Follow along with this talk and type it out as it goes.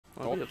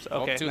Oh,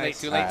 okay, too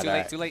nice.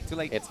 late, too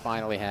late. It's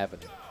finally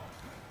happened.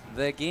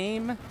 The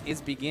game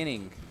is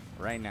beginning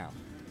right now.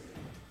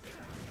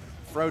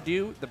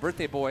 FroDu, the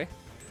birthday boy,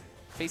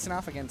 facing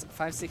off against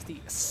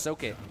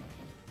 560soakit,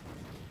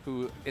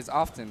 who is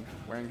often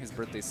wearing his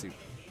birthday suit.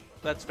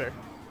 That's fair.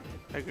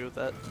 I agree with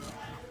that.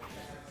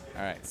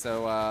 All right,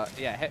 so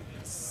yeah,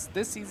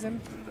 this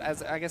season,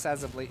 I guess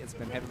as of late, it's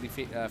been heavily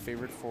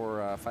favored for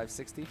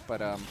 560.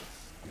 But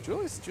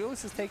Julius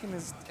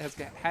has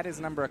had his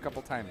number a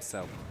couple times,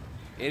 so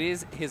it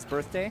is his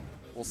birthday.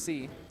 We'll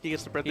see. He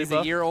gets the birthday He's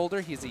buff. a year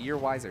older. He's a year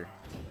wiser.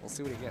 We'll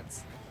see what he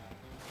gets.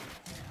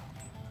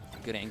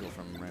 Good angle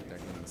from him right there,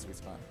 in the sweet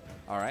spot.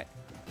 All right,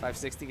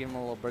 560. Give him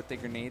a little birthday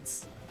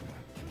grenades.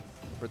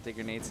 Birthday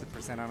grenades to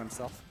present on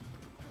himself.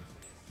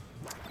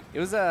 It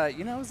was a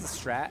it was a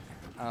strat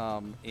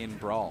in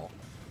Brawl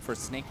for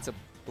Snake to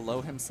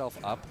blow himself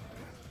up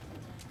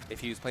if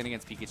he was playing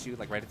against Pikachu,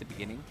 like right at the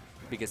beginning,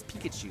 because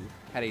Pikachu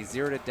had a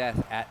 0 to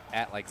death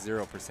at like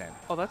 0%.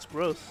 Oh, that's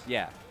gross.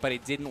 Yeah, but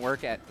it didn't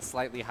work at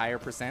slightly higher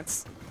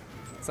percents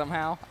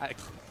somehow,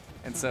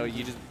 and so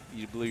you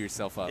blew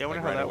yourself up. Yeah, I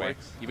wonder like, how right that away.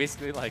 works. You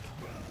basically like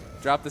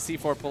drop the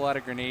C4, pull out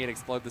a grenade,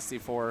 explode the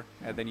C4,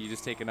 and then you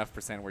just take enough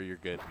percent where you're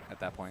good at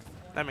that point.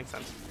 That makes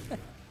sense.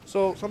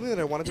 So something that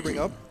I wanted to bring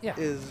up Yeah.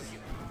 is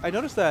I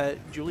noticed that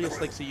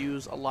Julius likes to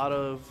use a lot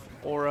of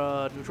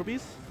aura neutral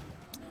bees.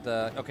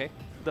 Okay.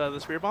 The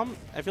Spirit Bomb.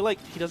 I feel like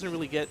he doesn't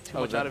really get too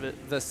much out of it.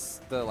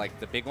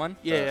 The big one?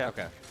 Yeah, yeah.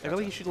 Okay. I feel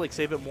like he should like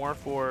save it more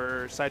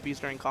for side beats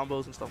during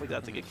combos and stuff like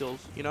that to get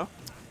kills, you know?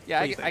 Yeah,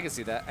 What do you I can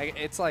see that.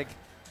 It's like,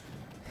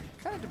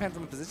 kind of depends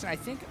on the position. I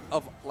think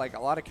of like a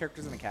lot of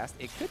characters in the cast,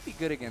 it could be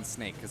good against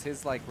Snake because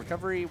his like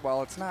recovery,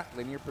 while it's not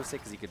linear per se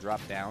because he could drop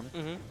down,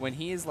 when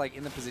he is like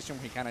in the position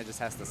where he kind of just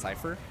has to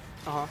cipher,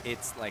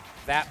 it's like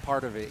that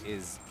part of it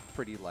is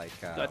pretty like,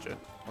 Gotcha.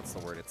 What's the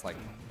word? It's like,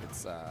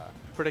 it's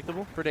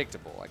Predictable?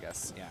 predictable, I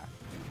guess, yeah.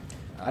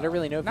 I don't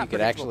really know if Not you could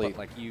predictable, actually. but,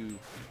 like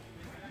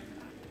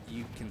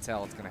you can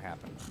tell it's going to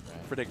happen.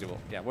 Predictable.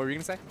 Yeah, what were you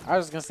going to say? I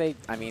was gonna say,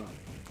 I mean,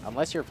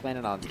 unless you're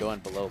planning on going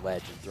below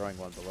ledge and throwing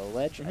one below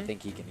ledge, I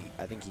think he can.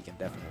 I think he can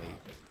definitely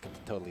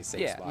totally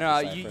save Yeah, spot. no,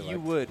 and you Cypher,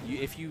 like, would.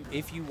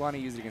 If you want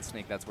to use it against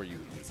Snake, that's where you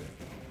would use it.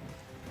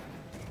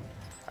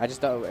 I just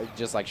thought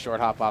just like short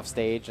hop off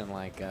stage and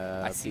like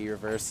see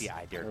reverse. See,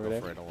 I dare or go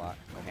whatever. for it a lot,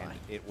 Oh and my.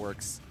 it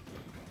works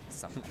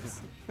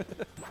sometimes.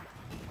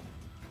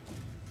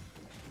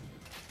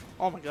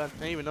 Oh my god, I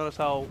didn't even notice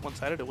how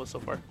one-sided it was so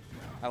far.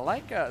 I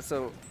like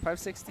so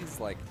 560's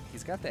like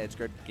he's got the edge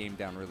guard game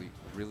down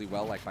really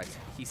well. Like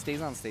he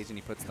stays on stage and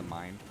he puts the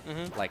mine,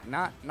 like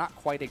not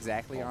quite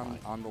exactly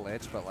on the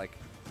ledge, but like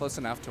close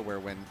enough to where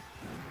when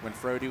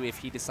FroDu, if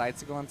he decides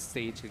to go on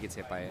stage, he gets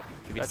hit by it.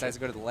 If he decides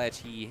to go to the ledge,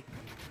 he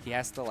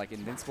has to like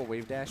invincible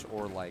wave dash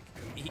or like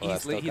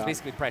he's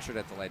basically pressured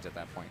at the ledge at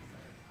that point.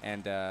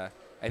 And I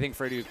think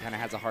FroDu kind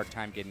of has a hard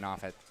time getting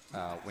off at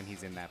when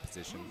he's in that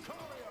position.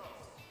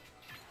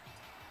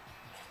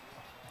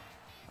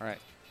 All right.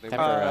 Time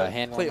for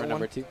hand plate warmer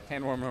number one. 2.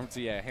 Hand warmer,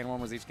 yeah, hand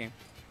warmers each game.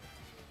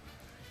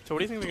 So what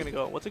do you think they're going to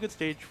go? What's a good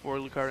stage for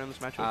Lucario in this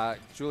matchup?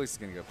 Julius is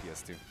going to go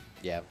PS2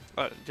 Yeah.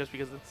 Just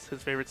because it's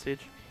his favorite stage?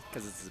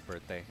 because it's his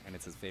birthday and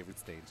it's his favorite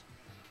stage.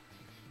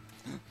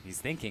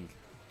 He's thinking.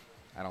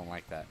 I don't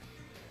like that.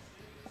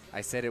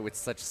 I said it with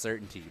such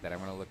certainty that I'm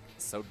going to look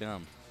so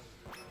dumb.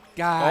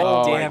 God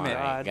Oh damn my it.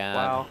 God. God.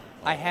 Wow.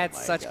 I had my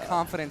such God.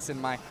 confidence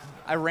in my...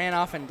 I ran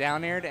off and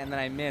down aired and then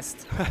I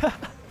missed.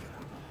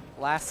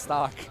 Last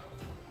stock.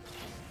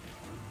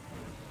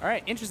 All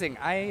right, interesting.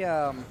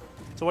 So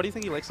why do you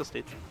think he likes the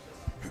stage?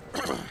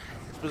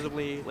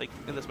 Specifically, like,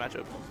 in this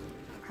matchup.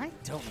 I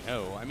don't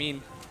know. I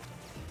mean...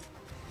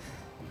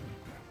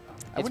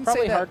 I It's wouldn't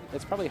probably say that- hard.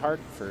 It's probably hard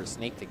for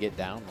Snake to get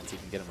down once he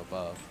can get him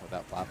above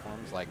without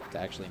platforms, like to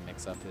actually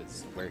mix up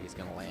his where he's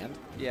gonna land.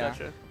 Yeah.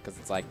 Gotcha. Because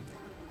it's like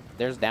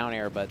there's down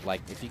air, but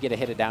like if you get a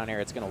hit of down air,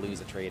 it's gonna lose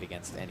a trade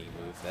against any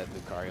move that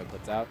Lucario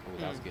puts out.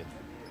 Ooh, that was good.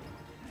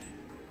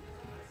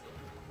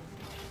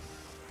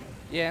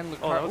 Yeah, and Lucario...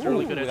 Oh, that was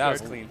really good edge That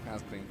was guard. clean. That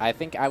was clean. I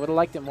think I would have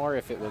liked it more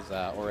if it was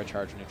Aura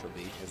Charge Neutral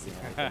B. Is the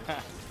only thing.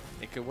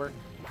 It could work.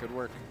 It could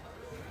work.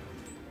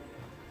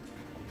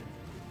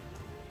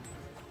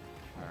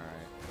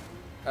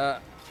 All right.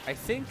 I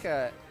think,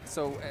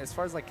 so as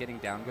far as like getting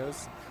down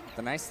goes,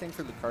 the nice thing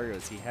for Lucario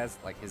is he has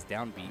like his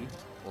down B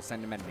will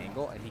send him at an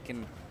angle and he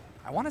can,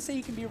 I want to say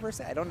he can be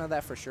reversed. I don't know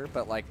that for sure,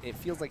 but like it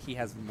feels like he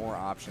has more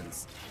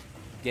options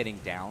getting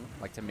down,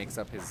 like to mix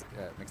up his,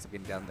 mix up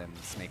getting down than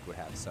Snake would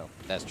have, so.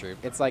 That's true.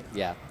 It's like,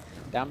 yeah,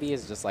 down B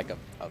is just like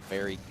a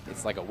very,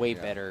 it's like a way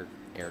better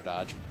air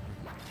dodge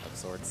of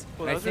sorts.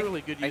 Well, And that was a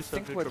really good I use of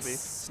think neutral what B.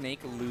 Snake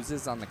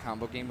loses on the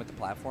combo game with the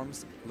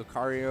platforms,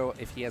 Lucario,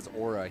 if he has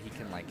Aura,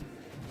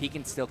 he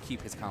can still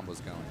keep his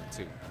combos going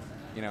too,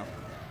 you know.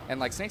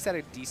 And like Snake's at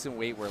a decent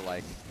weight where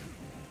like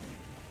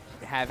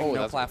having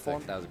no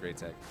platform, that was a great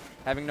tech.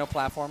 Having no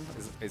platform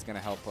is going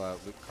to help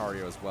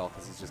Lucario as well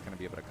because he's just going to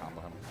be able to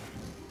combo him.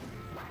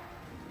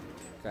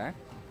 Okay.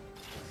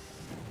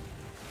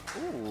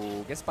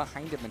 Ooh, gets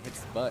behind him and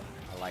hits the butt.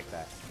 I like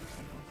that.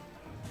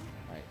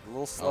 All right, A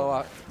little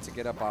slow to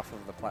get up off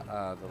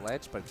of the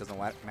ledge, but it doesn't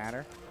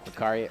matter.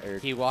 Lucario,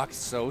 He walked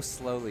so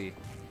slowly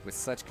with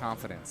such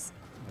confidence.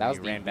 that was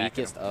he the ran back at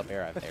weakest him. up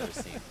air I've ever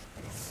seen.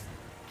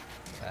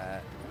 Yeah,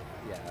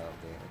 that'll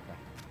do it.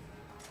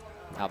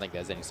 Okay. I don't think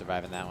there's any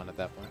surviving that one at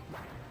that point.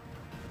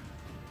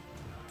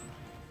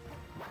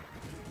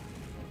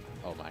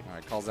 Oh my. All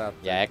right, calls out.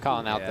 Yeah,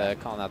 calling out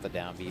the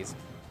down Bs.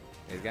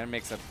 He's got to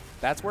mix up.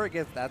 That's where it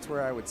gets. That's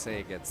where I would say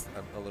it gets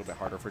a little bit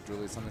harder for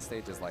Julius on the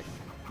stage. Is like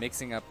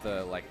mixing up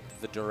the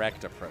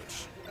direct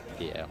approach.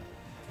 Yeah.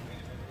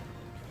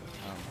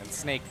 And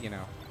Snake,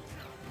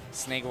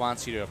 Snake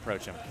wants you to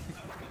approach him,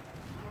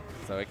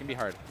 so it can be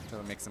hard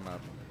to mix him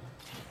up.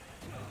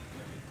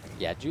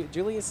 Yeah,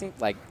 Julius seems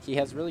like he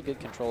has really good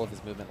control of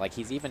his movement. Like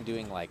he's even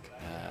doing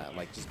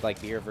just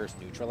beer versus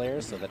neutral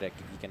airs, so that he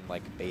can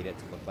like bait it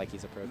to look like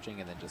he's approaching,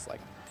 and then just like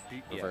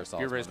reverse all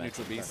his reverse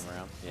momentum, neutral turn beast.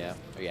 around. Yeah.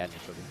 Oh yeah,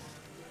 neutral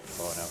beast.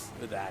 Oh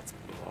no.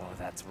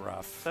 That's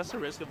rough. That's the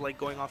risk of like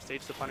going off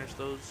stage to punish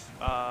those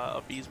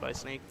Bs by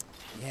Snake.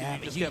 Yeah, You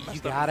but just you get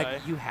messed up and die.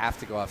 you have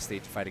to go off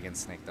stage to fight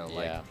against Snake though.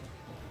 Yeah.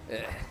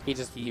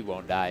 Like, He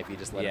won't die if you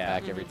just let him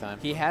back every time.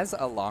 he has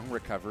a long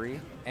recovery,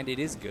 and it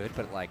is good,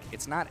 but like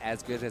it's not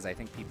as good as I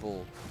think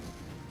people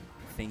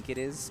think it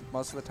is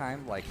most of the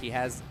time. Like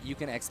you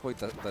can exploit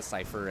the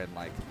cipher and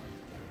like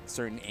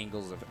certain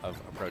angles of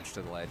approach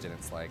to the ledge, and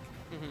it's like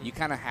you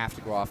kind of have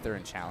to go off there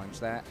and challenge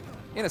that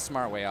in a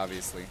smart way,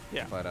 obviously.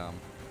 Yeah. But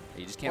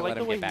you just can't Well, like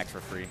let him the way get back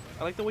for free.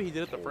 I like the way he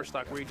did it the first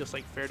stock, where he just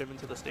like fared him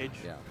into the stage.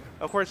 Yeah.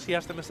 Of course, he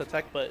has to miss the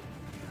tech, but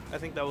I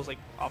think that was like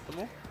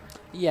optimal.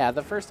 Yeah,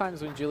 the first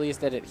times when Julius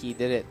did it, he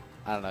did it.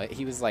 I don't know.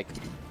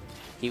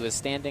 He was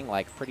standing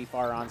like pretty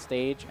far on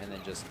stage, and then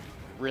just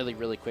really,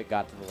 really quick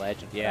got to the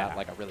ledge and put out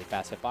like a really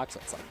fast hitbox.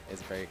 So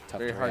it's very tough.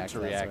 Very to hard react to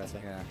that react. sort of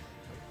thing. Yeah.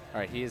 All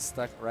right, he is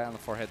stuck right on the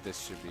forehead.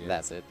 This should be it.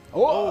 That's it.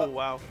 Oh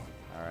wow!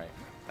 All right.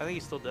 I think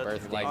he's still dead.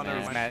 Birthday Oh, never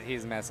man. mind.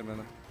 He's messing with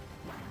him.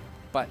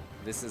 But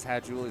this is how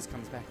Julius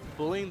comes back.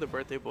 Bullying the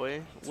birthday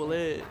boy. Will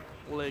it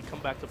come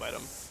back to bite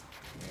him?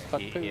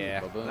 Fuck poo. Yeah.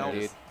 Ba-boom, No.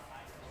 dude.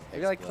 I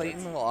feel like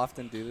Clayton will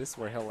often do this,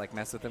 where he'll like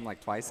mess with them like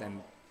twice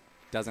and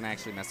doesn't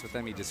actually mess with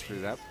them. He just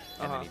screws up,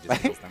 and then he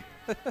just kills them.